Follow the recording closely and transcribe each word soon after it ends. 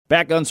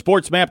Back on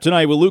SportsMap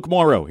Tonight with Luke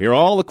Mauro here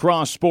all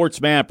across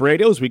SportsMap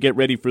Radio as we get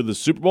ready for the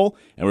Super Bowl.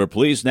 And we're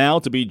pleased now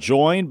to be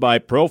joined by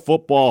Pro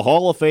Football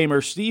Hall of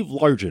Famer Steve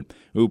Largent,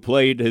 who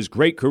played his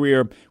great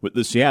career with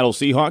the Seattle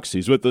Seahawks.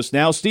 He's with us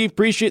now. Steve,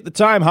 appreciate the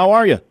time. How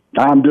are you?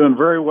 I'm doing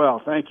very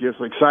well. Thank you. It's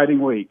an exciting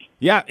week.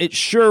 Yeah, it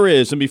sure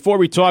is. And before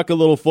we talk a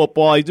little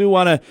football, I do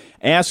want to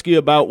ask you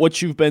about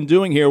what you've been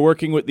doing here,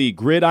 working with the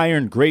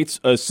Gridiron Greats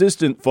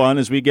Assistant Fund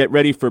as we get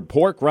ready for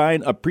Pork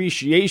Rind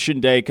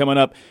Appreciation Day coming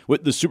up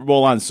with the Super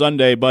Bowl on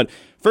Sunday. But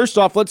first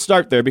off, let's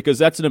start there because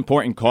that's an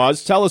important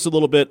cause. Tell us a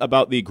little bit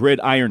about the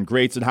Gridiron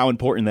Greats and how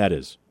important that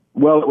is.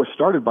 Well, it was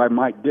started by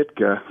Mike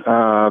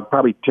Ditka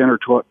probably 10 or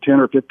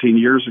 15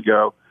 years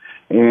ago.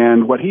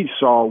 And what he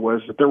saw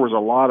was that there was a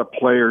lot of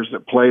players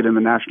that played in the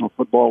National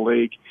Football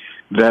League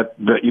that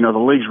the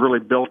league's really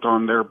built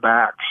on their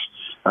backs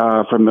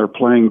from their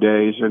playing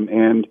days,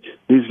 and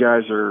these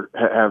guys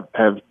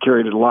have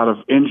carried a lot of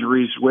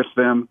injuries with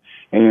them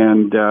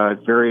and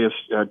various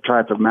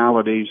type of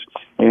maladies.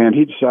 And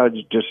he decided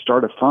to just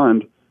start a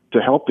fund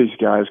to help these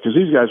guys because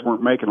these guys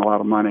weren't making a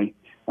lot of money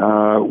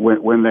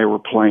when they were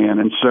playing.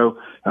 And so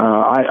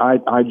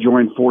I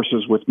joined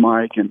forces with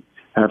Mike and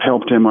have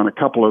helped him on a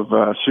couple of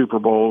Super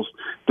Bowls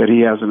that he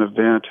has an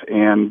event,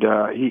 and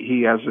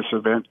he has this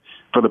event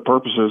for the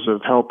purposes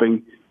of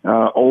helping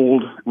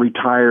old,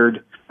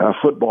 retired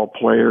football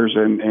players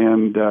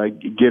and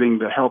getting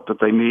the help that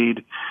they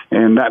need.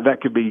 And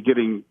that could be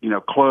getting,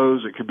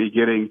 clothes, it could be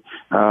getting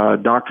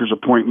doctor's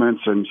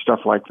appointments and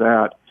stuff like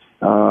that.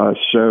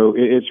 So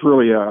it's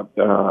really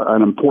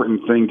an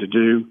important thing to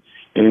do,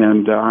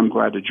 and I'm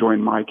glad to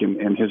join Mike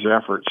in his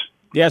efforts.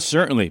 Yes,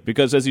 certainly,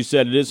 because as you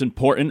said, it is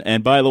important.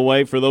 And by the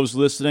way, for those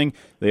listening,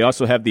 they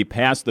also have the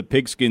Pass the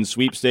Pigskin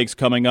sweepstakes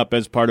coming up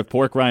as part of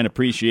Pork Rind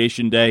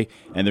Appreciation Day,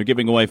 and they're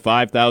giving away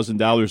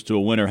 $5,000 to a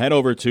winner. Head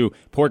over to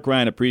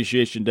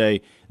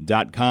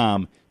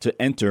porkrindappreciationday.com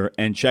to enter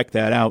and check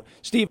that out.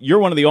 Steve, you're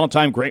one of the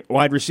all-time great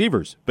wide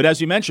receivers, but as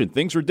you mentioned,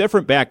 things were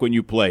different back when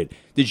you played.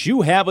 Did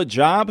you have a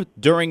job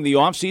during the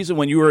offseason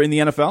when you were in the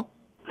NFL?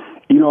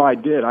 I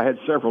did. I had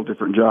several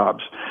different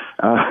jobs,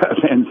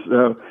 and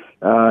so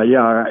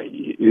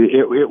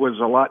it was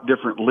a lot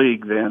different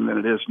league then than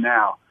it is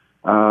now.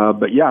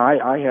 But yeah,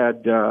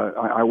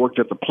 I worked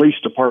at the police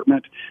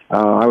department.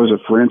 I was a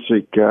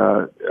forensic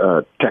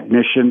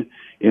technician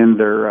in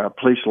their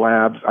police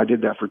labs. I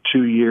did that for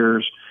 2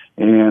 years,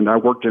 and I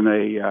worked in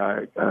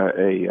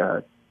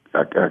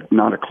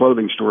not a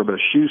clothing store, but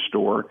a shoe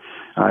store.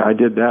 I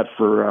did that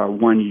for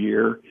 1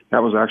 year.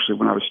 That was actually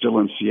when I was still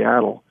in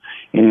Seattle.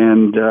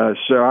 And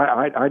so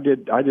I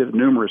did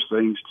numerous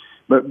things,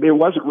 but it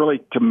wasn't really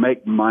to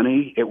make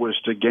money. It was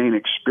to gain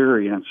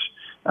experience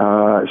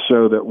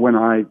so that when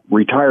I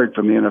retired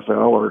from the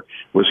NFL or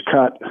was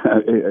cut,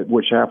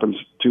 which happens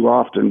too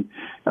often,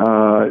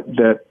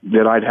 that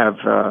I'd have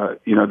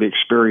the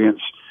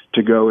experience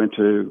to go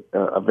into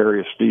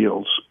various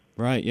fields.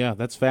 Right, yeah,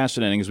 that's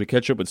fascinating as we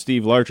catch up with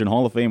Steve Largent,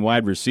 Hall of Fame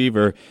wide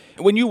receiver.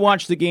 When you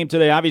watch the game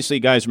today, obviously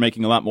guys are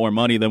making a lot more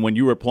money than when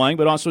you were playing,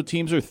 but also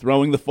teams are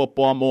throwing the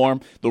football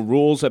more. The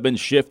rules have been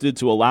shifted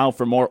to allow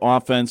for more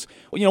offense.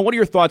 What are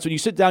your thoughts when you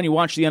sit down, you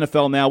watch the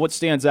NFL now? What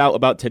stands out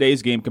about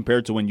today's game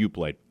compared to when you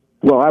played?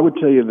 Well, I would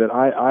tell you that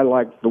I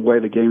like the way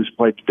the game's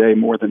played today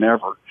more than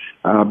ever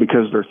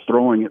because they're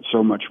throwing it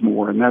so much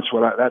more, and that's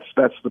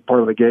that's the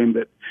part of the game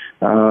that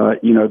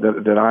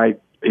that I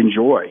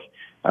enjoy.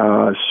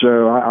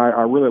 So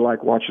I really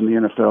like watching the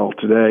NFL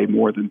today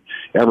more than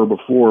ever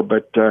before.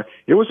 But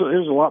it was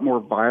a lot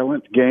more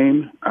violent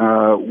game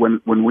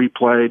when we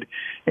played,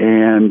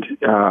 and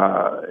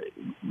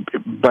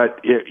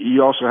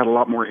you also had a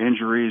lot more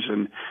injuries,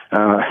 and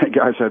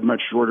guys had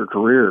much shorter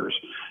careers.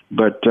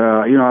 But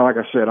like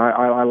I said,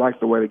 I like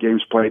the way the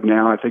game's played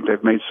now. I think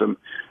they've made some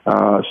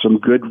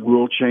good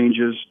rule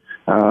changes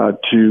so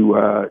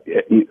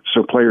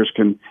players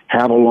can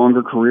have a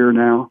longer career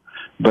now.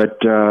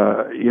 But,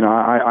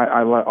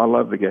 I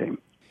love the game.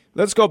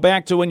 Let's go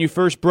back to when you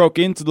first broke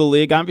into the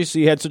league.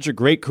 Obviously, you had such a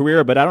great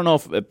career, but I don't know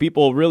if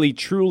people really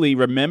truly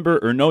remember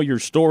or know your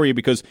story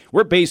because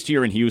we're based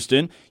here in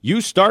Houston.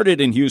 You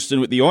started in Houston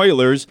with the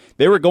Oilers.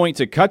 They were going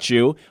to cut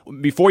you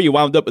before you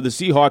wound up with the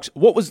Seahawks.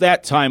 What was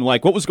that time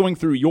like? What was going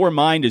through your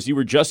mind as you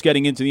were just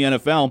getting into the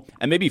NFL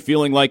and maybe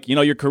feeling like,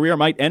 your career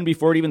might end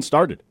before it even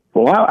started?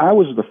 Well, I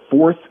was the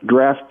fourth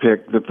draft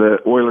pick that the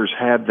Oilers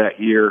had that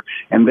year,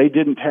 and they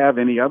didn't have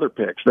any other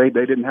picks. They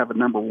didn't have a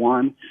number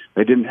 1.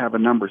 They didn't have a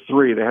number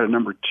 3. They had a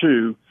number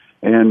 2,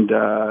 and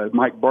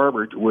Mike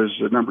Barber was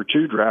the number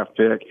 2 draft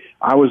pick.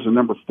 I was the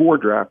number 4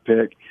 draft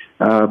pick,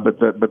 but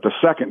the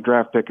second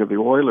draft pick of the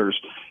Oilers.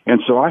 And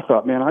so I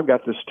thought, man, I've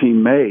got this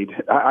team made.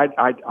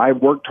 I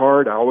worked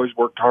hard. I always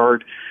worked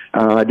hard.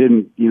 I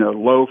didn't,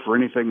 loaf or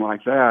anything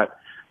like that.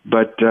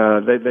 But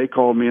they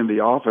called me in the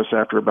office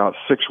after about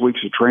 6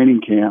 weeks of training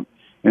camp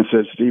and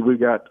said, Steve, we've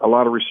got a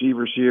lot of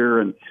receivers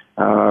here, and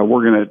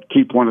we're going to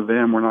keep one of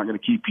them. We're not going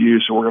to keep you,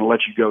 so we're going to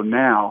let you go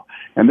now.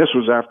 And this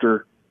was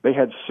after they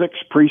had 6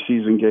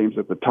 preseason games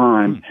at the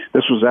time.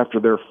 This was after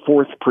their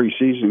 4th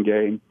preseason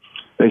game.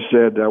 They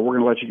said, we're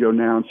going to let you go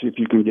now and see if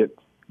you can get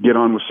get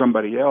on with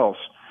somebody else.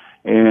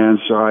 And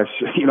so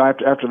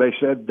after they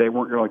said they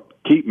weren't going to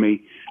keep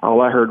me,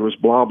 all I heard was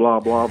blah, blah,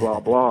 blah, blah,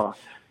 blah,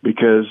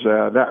 because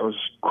that was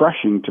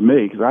crushing to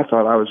me, because I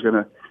thought I was going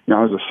to,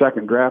 I was a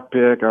second draft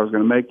pick. I was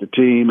going to make the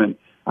team, and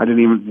I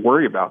didn't even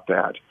worry about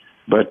that.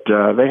 But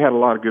they had a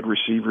lot of good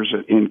receivers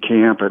in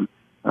camp, and,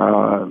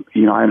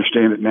 I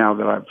understand it now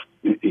that I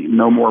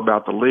know more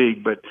about the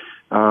league. But,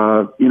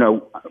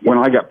 when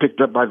I got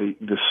picked up by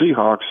the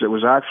Seahawks, it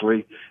was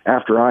actually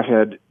after I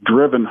had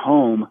driven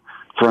home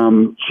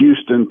from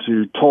Houston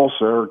to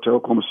Tulsa or to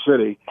Oklahoma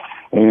City.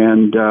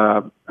 And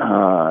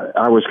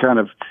I was kind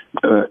of,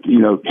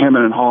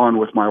 hemming and hawing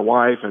with my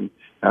wife, and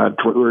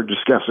we were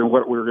discussing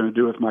what we were going to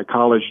do with my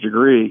college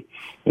degree.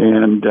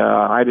 And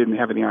I didn't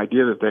have any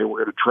idea that they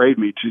were going to trade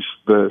me to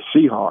the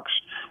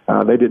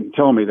Seahawks. They didn't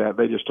tell me that.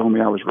 They just told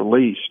me I was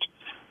released.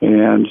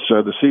 And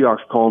so the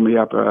Seahawks called me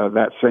up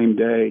that same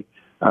day,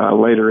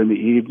 later in the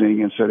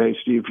evening, and said, "Hey,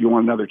 Steve, if you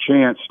want another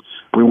chance,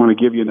 we want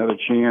to give you another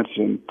chance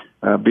and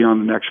be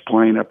on the next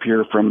plane up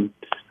here from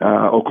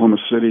Oklahoma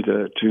City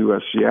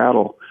to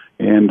Seattle,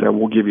 and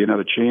we'll give you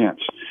another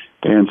chance."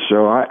 And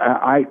so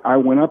I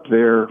went up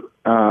there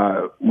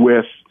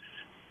with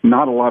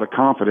not a lot of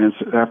confidence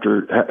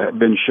after having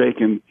been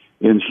shaken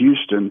in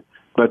Houston.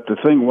 But the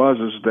thing was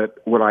that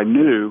what I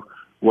knew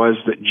was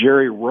that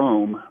Jerry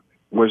Rome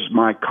was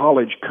my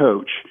college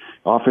coach,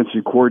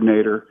 offensive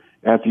coordinator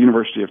at the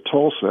University of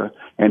Tulsa,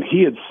 and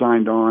he had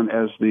signed on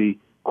as the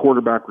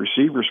quarterback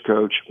receivers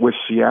coach with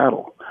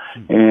Seattle.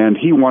 And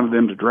he wanted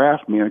them to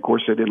draft me, and of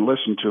course they didn't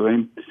listen to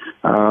him,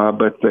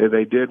 but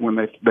they did when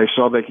they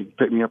saw they could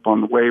pick me up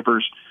on the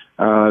waivers.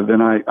 Then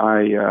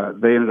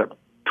they ended up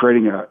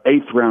trading a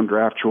 8th round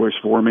draft choice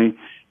for me,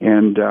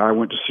 and I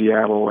went to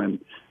Seattle, and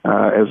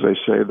as they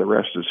say, the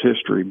rest is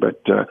history.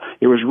 But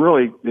it was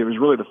really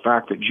the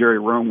fact that Jerry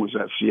Rome was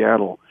at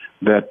Seattle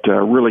that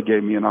really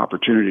gave me an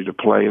opportunity to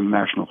play in the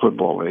National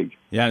Football League.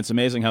 Yeah, it's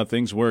amazing how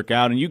things work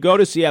out. And you go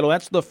to Seattle.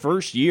 That's the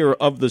first year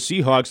of the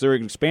Seahawks. They're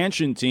an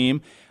expansion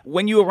team.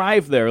 When you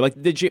arrived there,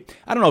 did you?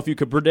 I don't know if you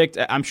could predict.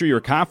 I'm sure you're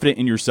confident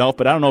in yourself,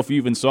 but I don't know if you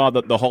even saw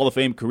the Hall of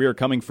Fame career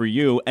coming for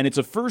you. And it's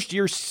a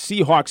first-year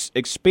Seahawks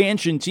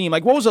expansion team.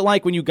 What was it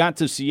like when you got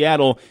to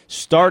Seattle,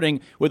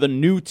 starting with a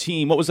new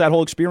team? What was that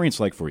whole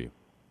experience like for you?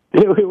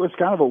 It was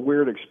kind of a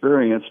weird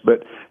experience,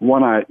 but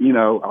one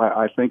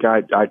I think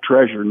I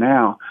treasure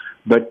now.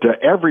 But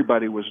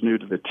everybody was new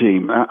to the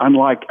team,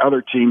 unlike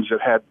other teams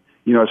that had,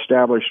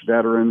 established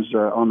veterans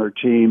on their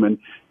team, and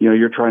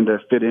you're trying to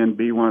fit in,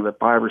 be one of the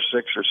 5 or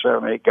 6 or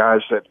 7, 8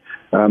 guys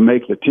that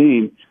make the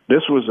team.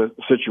 This was a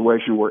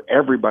situation where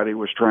everybody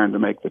was trying to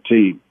make the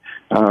team,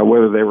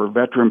 whether they were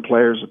veteran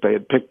players that they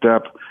had picked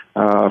up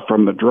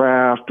from the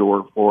draft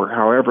or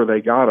however they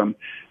got them.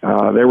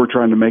 They were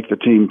trying to make the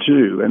team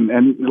too, and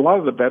a lot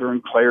of the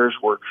veteran players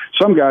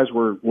some guys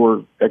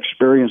were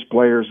experienced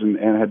players and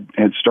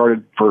had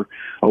started for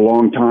a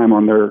long time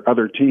on their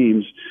other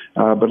teams,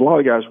 but a lot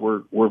of guys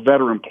were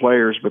veteran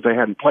players, but they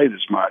hadn't played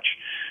as much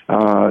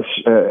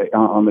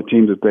on the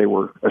team that they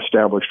were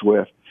established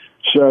with.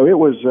 So it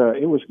was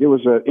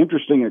an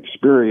interesting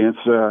experience.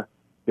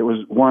 It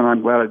was one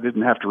I'm glad I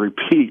didn't have to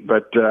repeat,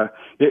 but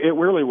it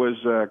really was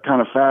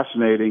kind of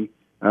fascinating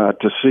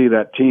to see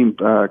that team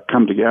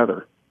come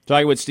together.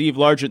 Talking with Steve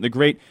Largent, the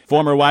great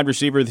former wide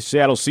receiver of the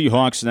Seattle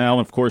Seahawks, now,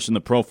 of course, in the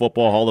Pro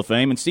Football Hall of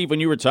Fame. And, Steve, when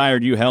you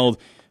retired, you held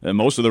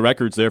most of the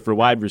records there for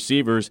wide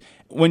receivers.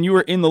 When you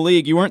were in the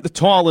league, you weren't the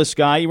tallest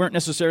guy, you weren't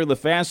necessarily the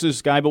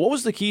fastest guy, but what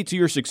was the key to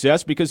your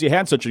success because you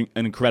had such an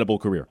incredible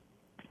career?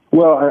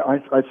 Well,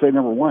 I'd say,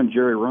 number one,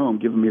 Jerry Rome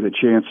giving me the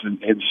chance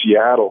in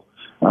Seattle.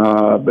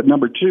 But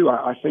number two,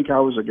 I think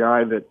I was a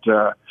guy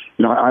that,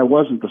 I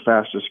wasn't the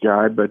fastest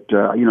guy, but,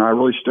 I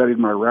really studied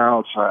my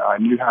routes. I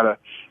knew how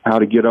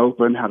to get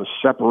open, how to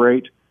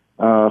separate,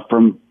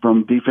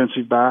 from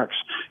defensive backs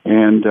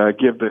and,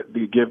 give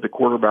the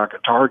quarterback a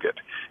target.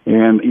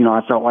 And,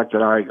 I felt like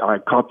that I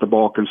caught the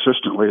ball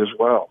consistently as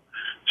well.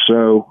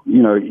 So,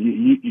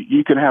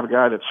 you can have a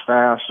guy that's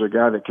fast, or a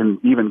guy that can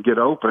even get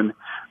open,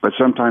 but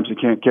sometimes he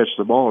can't catch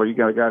the ball, or you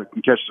got a guy that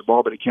can catch the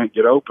ball, but he can't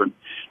get open.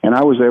 And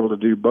I was able to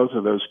do both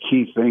of those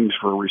key things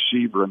for a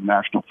receiver in the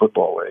National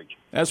Football League.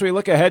 As we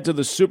look ahead to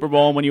the Super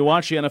Bowl, and when you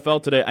watch the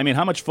NFL today,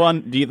 how much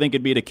fun do you think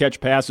it'd be to catch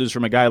passes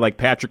from a guy like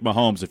Patrick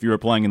Mahomes if you were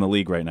playing in the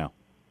league right now?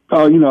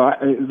 Oh,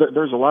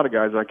 there's a lot of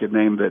guys I could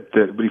name that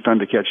would be fun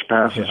to catch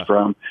passes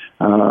from.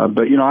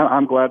 But,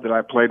 I'm glad that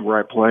I played where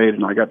I played,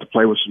 and I got to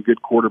play with some good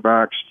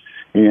quarterbacks,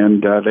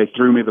 and they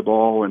threw me the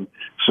ball. And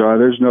so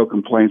there's no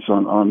complaints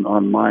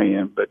on my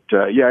end. But,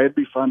 it'd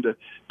be fun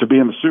to be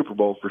in the Super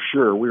Bowl for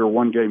sure. We were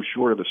one game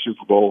short of the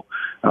Super Bowl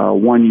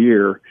 1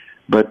 year.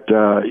 But being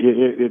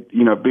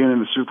in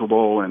the Super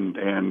Bowl and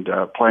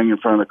playing in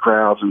front of the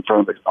crowds, in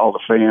front of all the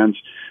fans,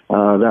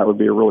 that would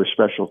be a really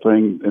special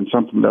thing and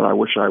something that I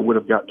wish I would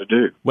have gotten to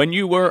do. When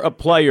you were a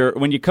player,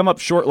 when you come up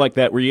short like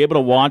that, were you able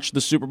to watch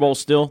the Super Bowl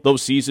still,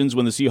 those seasons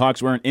when the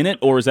Seahawks weren't in it?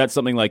 Or is that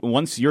something like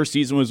once your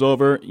season was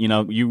over,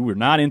 you were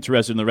not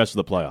interested in the rest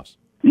of the playoffs?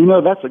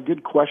 That's a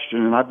good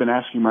question, and I've been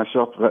asking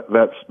myself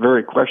that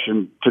very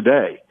question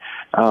today.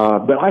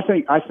 But I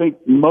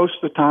think most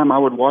of the time I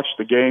would watch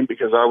the game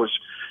because I was,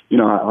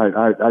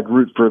 I'd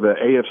root for the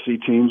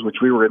AFC teams, which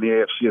we were in the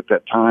AFC at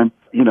that time.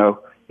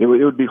 It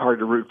would be hard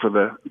to root for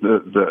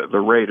the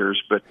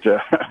Raiders, but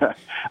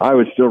I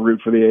would still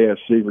root for the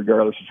AFC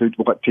regardless of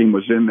what team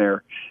was in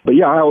there. But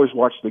yeah, I always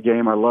watched the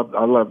game. I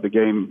love the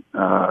game,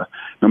 no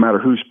matter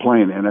who's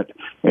playing in it,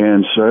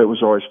 and so it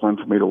was always fun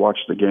for me to watch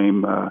the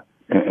game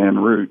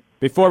and root.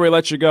 Before we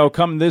let you go,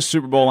 come this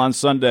Super Bowl on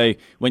Sunday,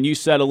 when you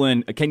settle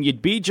in, can you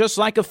be just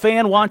like a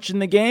fan watching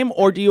the game,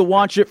 or do you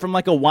watch it from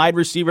like a wide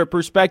receiver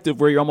perspective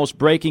where you're almost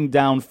breaking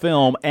down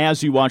film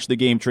as you watch the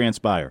game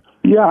transpire?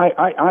 Yeah,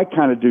 I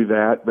kind of do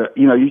that, but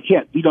you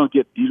don't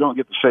get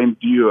the same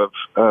view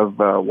of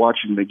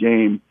watching the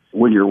game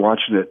when you're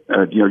watching it,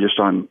 just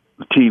on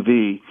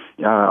TV.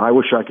 I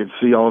wish I could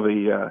see all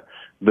the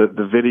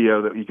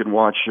video that you can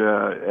watch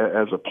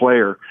as a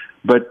player,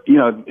 but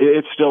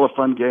it's still a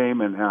fun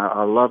game, and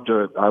I love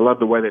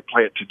the way they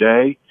play it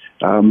today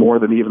more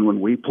than even when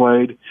we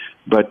played.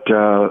 But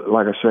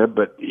like I said,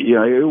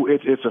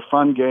 it's a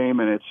fun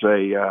game, and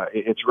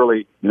it's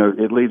really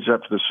it leads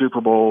up to the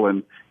Super Bowl,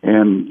 and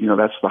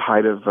that's the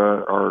height of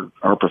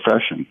our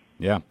profession.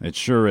 Yeah, it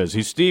sure is.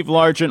 He's Steve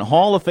Largent,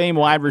 Hall of Fame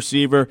wide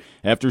receiver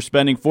after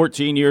spending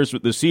 14 years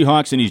with the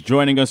Seahawks, and he's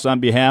joining us on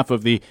behalf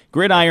of the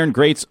Gridiron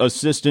Greats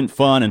Assistant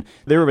Fund. And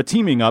they were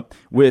teaming up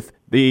with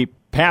the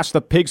Pass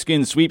the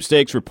Pigskin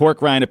Sweepstakes for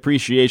Pork Rind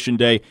Appreciation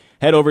Day.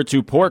 Head over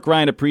to Pork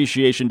Rind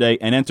Appreciation Day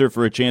and enter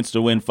for a chance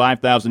to win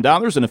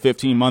 $5,000 and a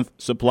 15-month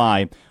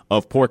supply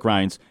of pork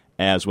rinds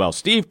as well.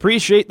 Steve,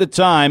 appreciate the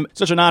time.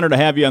 Such an honor to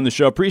have you on the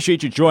show.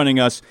 Appreciate you joining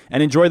us,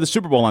 and enjoy the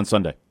Super Bowl on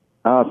Sunday.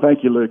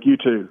 Thank you, Luke. You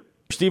too.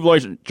 Steve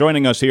Largent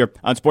joining us here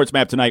on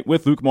SportsMap Tonight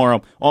with Luke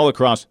Mauro, all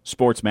across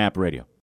SportsMap Radio.